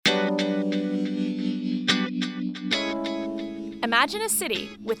Imagine a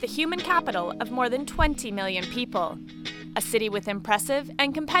city with the human capital of more than 20 million people. A city with impressive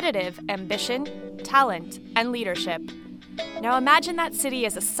and competitive ambition, talent, and leadership. Now imagine that city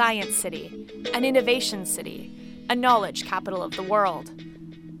as a science city, an innovation city, a knowledge capital of the world.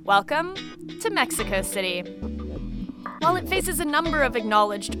 Welcome to Mexico City. While it faces a number of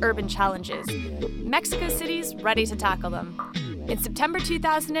acknowledged urban challenges, Mexico City's ready to tackle them. In September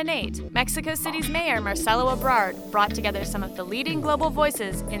 2008, Mexico City's mayor Marcelo Ebrard brought together some of the leading global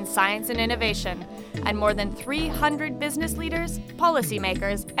voices in science and innovation, and more than 300 business leaders,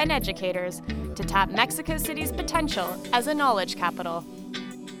 policymakers, and educators to tap Mexico City's potential as a knowledge capital.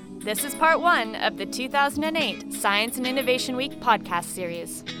 This is part one of the 2008 Science and Innovation Week podcast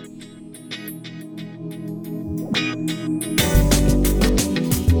series.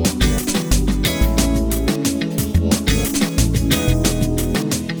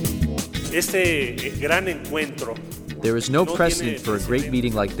 There is no precedent for a great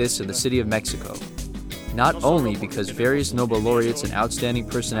meeting like this in the city of Mexico. Not only because various Nobel laureates and outstanding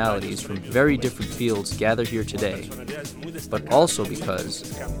personalities from very different fields gather here today, but also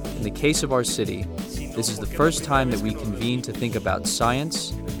because, in the case of our city, this is the first time that we convene to think about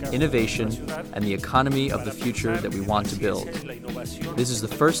science, innovation, and the economy of the future that we want to build. This is the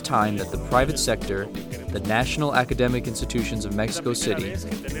first time that the private sector, the national academic institutions of Mexico City,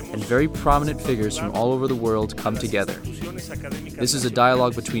 and very prominent figures from all over the world come together. This is a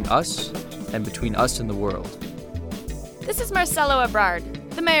dialogue between us and between us and the world. This is Marcelo Ebrard,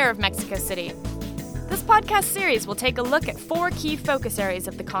 the mayor of Mexico City. This podcast series will take a look at 4 key focus areas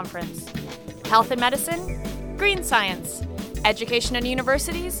of the conference: health and medicine, green science, education and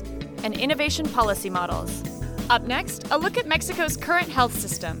universities, and innovation policy models. Up next, a look at Mexico's current health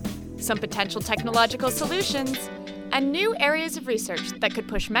system, some potential technological solutions, and new areas of research that could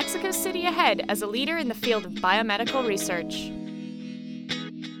push Mexico City ahead as a leader in the field of biomedical research.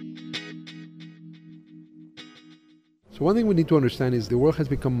 So one thing we need to understand is the world has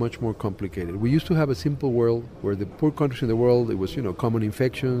become much more complicated. We used to have a simple world where the poor countries in the world, it was, common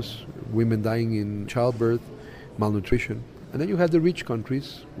infections, women dying in childbirth, malnutrition. And then you had the rich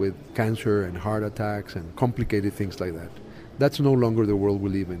countries with cancer and heart attacks and complicated things like that. That's no longer the world we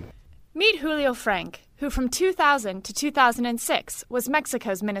live in. Meet Julio Frank, who from 2000 to 2006 was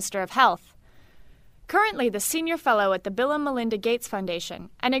Mexico's Minister of Health. Currently the Senior Fellow at the Bill and Melinda Gates Foundation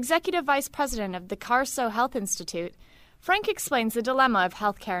and Executive Vice President of the Carso Health Institute, Frank explains the dilemma of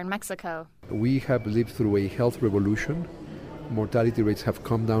healthcare in Mexico. We have lived through a health revolution. Mortality rates have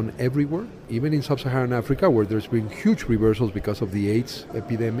come down everywhere, even in sub-Saharan Africa, where there's been huge reversals because of the AIDS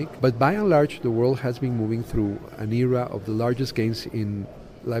epidemic. But by and large, the world has been moving through an era of the largest gains in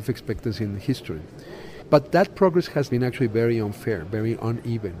life expectancy in history. But that progress has been actually very unfair, very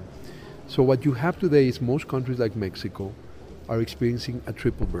uneven. So what you have today is most countries like Mexico are experiencing a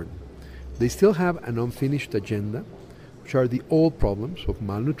triple burden. They still have an unfinished agenda, which are the old problems of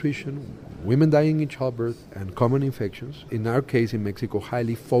malnutrition, women dying in childbirth, and common infections. In our case in Mexico,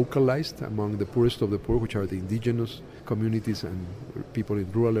 highly focalized among the poorest of the poor, which are the indigenous communities and people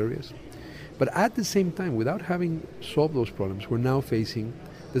in rural areas. But at the same time, without having solved those problems, we're now facing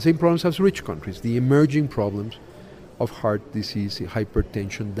the same problems as rich countries, the emerging problems of heart disease,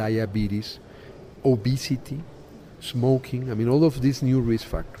 hypertension, diabetes, obesity, smoking, all of these new risk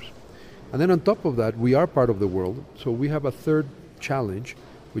factors. And then on top of that, we are part of the world, so we have a third challenge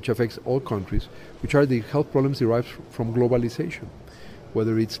which affects all countries, which are the health problems derived from globalization.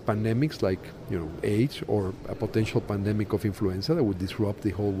 Whether it's pandemics like AIDS or a potential pandemic of influenza that would disrupt the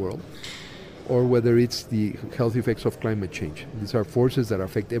whole world, or whether it's the health effects of climate change. These are forces that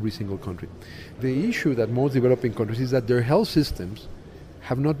affect every single country. The issue that most developing countries is that their health systems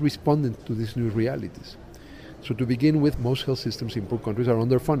have not responded to these new realities. So to begin with, most health systems in poor countries are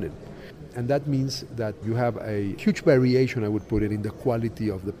underfunded. And that means that you have a huge variation, I would put it, in the quality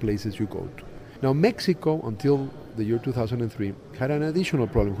of the places you go to. Now, Mexico, until the year 2003, had an additional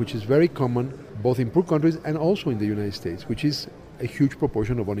problem, which is very common both in poor countries and also in the United States, which is a huge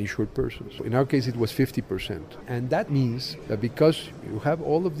proportion of uninsured persons. In our case, it was 50%. And that means that because you have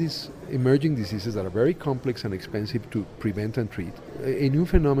all of these emerging diseases that are very complex and expensive to prevent and treat, a new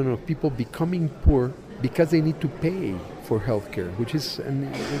phenomenon of people becoming poor because they need to pay for healthcare, which is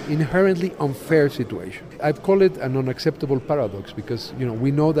an inherently unfair situation. I've called it an unacceptable paradox because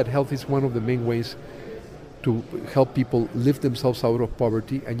we know that health is one of the main ways to help people lift themselves out of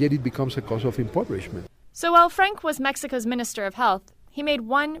poverty, and yet it becomes a cause of impoverishment. So while Frank was Mexico's Minister of Health, he made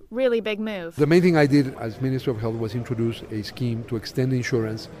one really big move. The main thing I did as Minister of Health was introduce a scheme to extend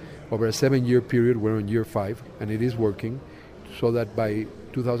insurance over a 7-year period. We're on year 5, and it is working, so that by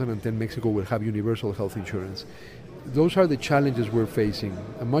 2010 Mexico will have universal health insurance. those are the challenges we're facing.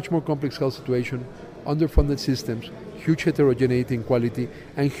 A much more complex health situation, underfunded systems, huge heterogeneity in quality,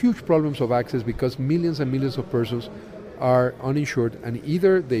 and huge problems of access because millions and millions of persons are uninsured, and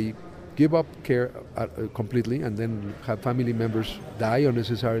either they give up care completely and then have family members die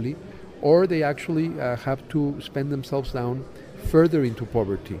unnecessarily, or they actually have to spend themselves down further into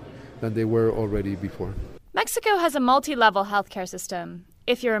poverty than they were already before. Mexico has a multi-level healthcare system.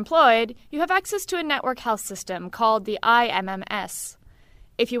 If you're employed, you have access to a network health system called the IMMS.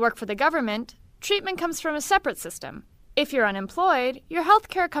 If you work for the government, treatment comes from a separate system. If you're unemployed, your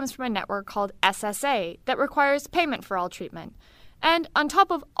healthcare comes from a network called SSA that requires payment for all treatment. And on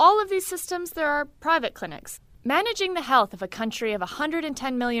top of all of these systems, there are private clinics. Managing the health of a country of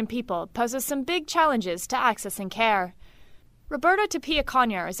 110 million people poses some big challenges to accessing care. Roberto Tapia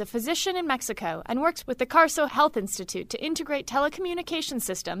Conyar is a physician in Mexico and works with the Carso Health Institute to integrate telecommunication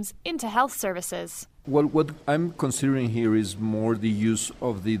systems into health services. Well, what I'm considering here is more the use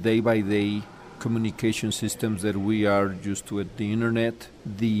of the day-by-day communication systems that we are used to at the internet,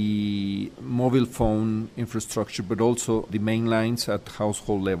 the mobile phone infrastructure, but also the main lines at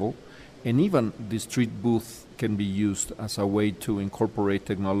household level. And even the street booth can be used as a way to incorporate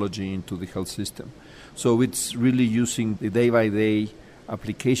technology into the health system. So it's really using the day-by-day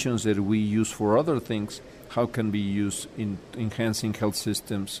applications that we use for other things, how can be used in enhancing health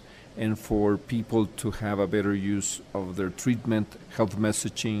systems and for people to have a better use of their treatment, health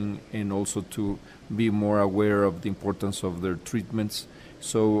messaging, and also to be more aware of the importance of their treatments.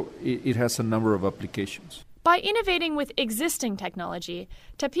 So it has a number of applications. By innovating with existing technology,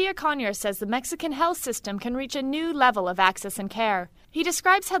 Tapia Conyar says the Mexican health system can reach a new level of access and care. He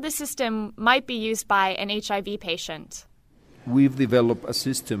describes how the system might be used by an HIV patient. We've developed a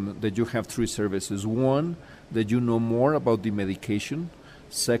system that you have three services. One, that you know more about the medication.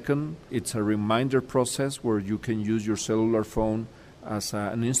 Second, it's a reminder process where you can use your cellular phone as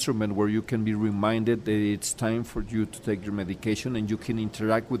an instrument where you can be reminded that it's time for you to take your medication, and you can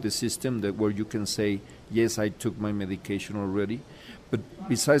interact with the system that where you can say, yes, I took my medication already. But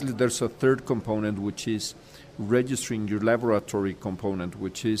besides, there's a third component, which is registering your laboratory component,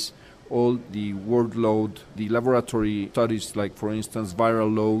 which is all the workload, the laboratory studies, like, for instance,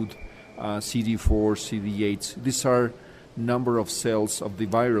 viral load, CD4, CD8. These are number of cells of the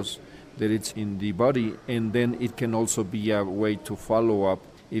virus that it's in the body, and then it can also be a way to follow up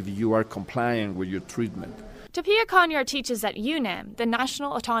if you are compliant with your treatment. Tapia Conyar teaches at UNAM, the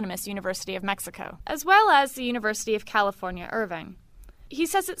National Autonomous University of Mexico, as well as the University of California, Irvine. He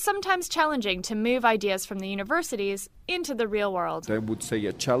says it's sometimes challenging to move ideas from the universities into the real world. I would say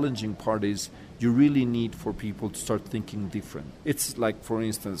a challenging part is you really need for people to start thinking different. It's like, for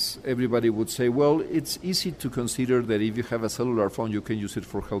instance, everybody would say, well, it's easy to consider that if you have a cellular phone, you can use it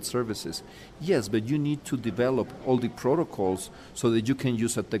for health services. Yes, but you need to develop all the protocols so that you can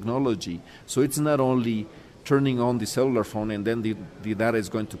use a technology. So it's not only turning on the cellular phone and then the data is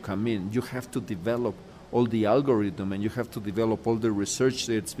going to come in. You have to develop all the algorithm, and you have to develop all the research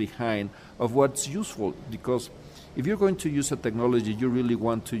that's behind of what's useful. Because if you're going to use a technology, you really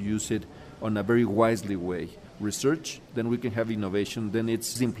want to use it on a very wisely way. Research, then we can have innovation, then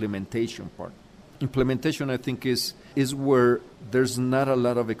it's the implementation part. Implementation, I think, is where there's not a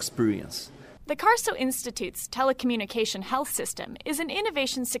lot of experience. The Carso Institute's telecommunication health system is an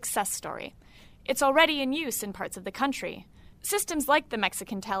innovation success story. It's already in use in parts of the country. Systems like the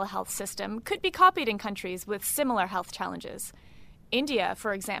Mexican telehealth system could be copied in countries with similar health challenges. India,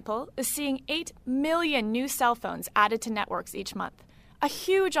 for example, is seeing 8 million new cell phones added to networks each month, a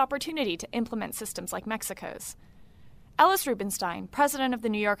huge opportunity to implement systems like Mexico's. Ellis Rubinstein, president of the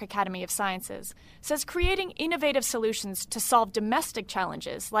New York Academy of Sciences, says creating innovative solutions to solve domestic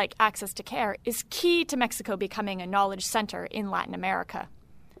challenges like access to care is key to Mexico becoming a knowledge center in Latin America.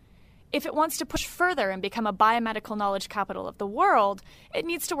 If it wants to push further and become a biomedical knowledge capital of the world, it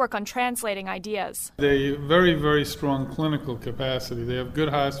needs to work on translating ideas. They have very, very strong clinical capacity. They have good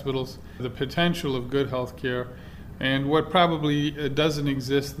hospitals, the potential of good health care. And what probably doesn't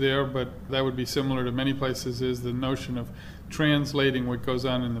exist there, but that would be similar to many places, is the notion of translating what goes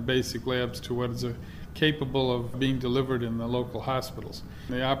on in the basic labs to what is capable of being delivered in the local hospitals.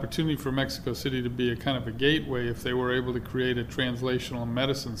 The opportunity for Mexico City to be a kind of a gateway, if they were able to create a translational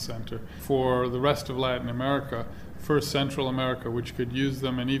medicine center for the rest of Latin America, first Central America, which could use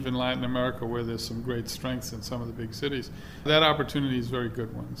them, and even Latin America, where there's some great strengths in some of the big cities. That opportunity is a very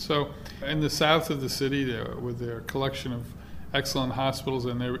good one. So in the south of the city, with their collection of excellent hospitals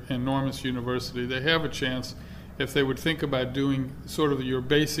and their enormous university, they have a chance, if they would think about doing sort of your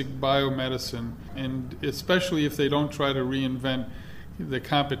basic biomedicine, and especially if they don't try to reinvent the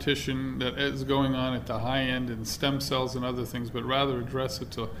competition that is going on at the high end in stem cells and other things, but rather address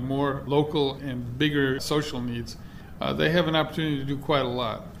it to more local and bigger social needs, they have an opportunity to do quite a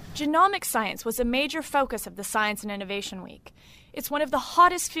lot. Genomic science was a major focus of the Science and Innovation Week. It's one of the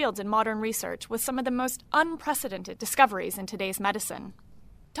hottest fields in modern research, with some of the most unprecedented discoveries in today's medicine.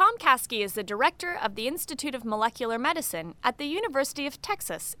 Tom Caskey is the director of the Institute of Molecular Medicine at the University of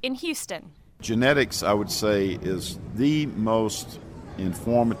Texas in Houston. Genetics, I would say, is the most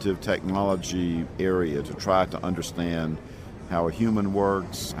informative technology area to try to understand how a human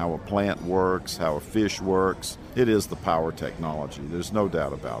works, how a plant works, how a fish works. It is the power technology. There's no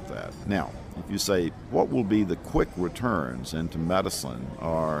doubt about that. Now, if you say, what will be the quick returns into medicine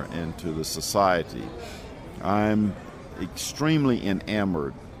or into the society, I'm extremely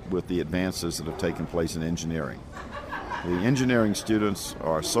enamored with the advances that have taken place in engineering. The engineering students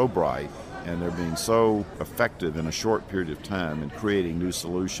are so bright and they're being so effective in a short period of time in creating new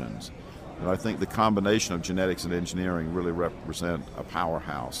solutions. And I think the combination of genetics and engineering really represent a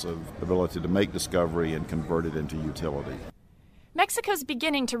powerhouse of ability to make discovery and convert it into utility. Mexico's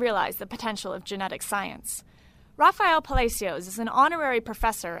beginning to realize the potential of genetic science. Rafael Palacios is an honorary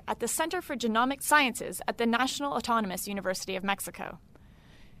professor at the Center for Genomic Sciences at the National Autonomous University of Mexico.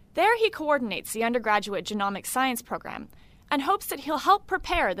 There he coordinates the undergraduate genomic science program and hopes that he'll help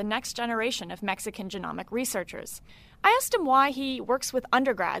prepare the next generation of Mexican genomic researchers. I asked him why he works with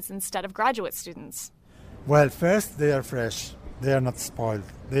undergrads instead of graduate students. Well, first, they are fresh. They are not spoiled.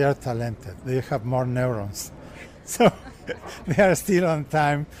 They are talented. They have more neurons. So they are still on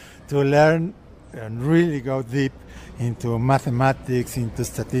time to learn and really go deep into mathematics, into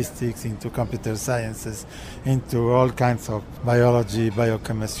statistics, into computer sciences, into all kinds of biology,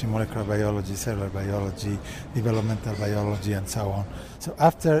 biochemistry, molecular biology, cellular biology, developmental biology, and so on. So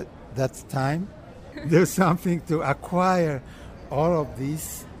after that time, there's something to acquire all of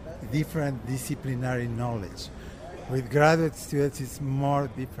these different disciplinary knowledge. With graduate students, it's more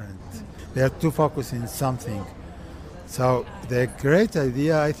different. They are too focused in something. So the great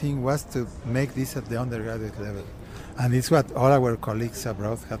idea, I think, was to make this at the undergraduate level. And it's what all our colleagues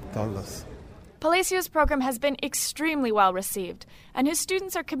abroad have told us. Palacios' program has been extremely well received, and his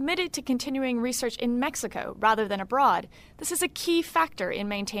students are committed to continuing research in Mexico rather than abroad. This is a key factor in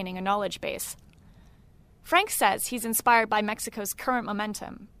maintaining a knowledge base. Frank says he's inspired by Mexico's current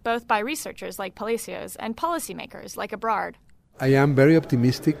momentum, both by researchers like Palacios and policymakers like Ebrard. I am very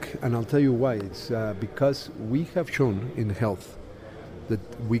optimistic, and I'll tell you why. It's because we have shown in health that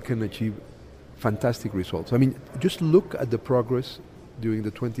we can achieve fantastic results. I mean, just look at the progress during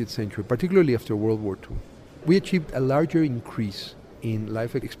the 20th century, particularly after World War II. We achieved a larger increase in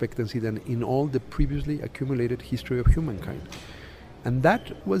life expectancy than in all the previously accumulated history of humankind. And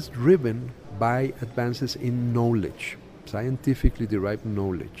that was driven by advances in knowledge, scientifically derived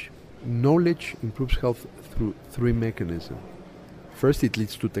knowledge. Knowledge improves health through three mechanisms. First, it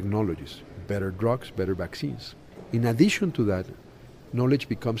leads to technologies, better drugs, better vaccines. In addition to that, knowledge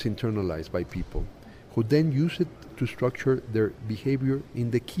becomes internalized by people, who then use it to structure their behavior in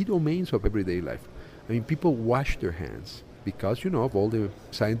the key domains of everyday life. I mean, people wash their hands because, of all the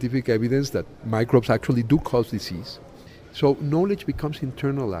scientific evidence that microbes actually do cause disease. So knowledge becomes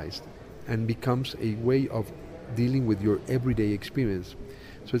internalized and becomes a way of dealing with your everyday experience.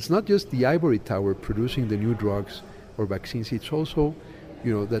 So it's not just the ivory tower producing the new drugs or vaccines, it's also,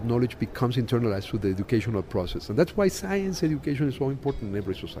 that knowledge becomes internalized through the educational process. And that's why science education is so important in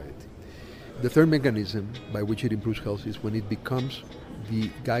every society. The third mechanism by which it improves health is when it becomes the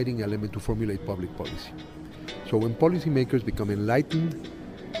guiding element to formulate public policy. So when policymakers become enlightened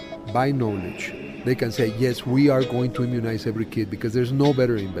by knowledge, they can say, yes, we are going to immunize every kid because there's no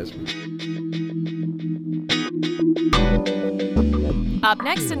better investment. Up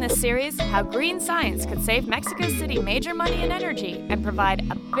next in this series, how green science could save Mexico City major money and energy and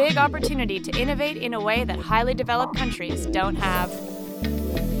provide a big opportunity to innovate in a way that highly developed countries don't have.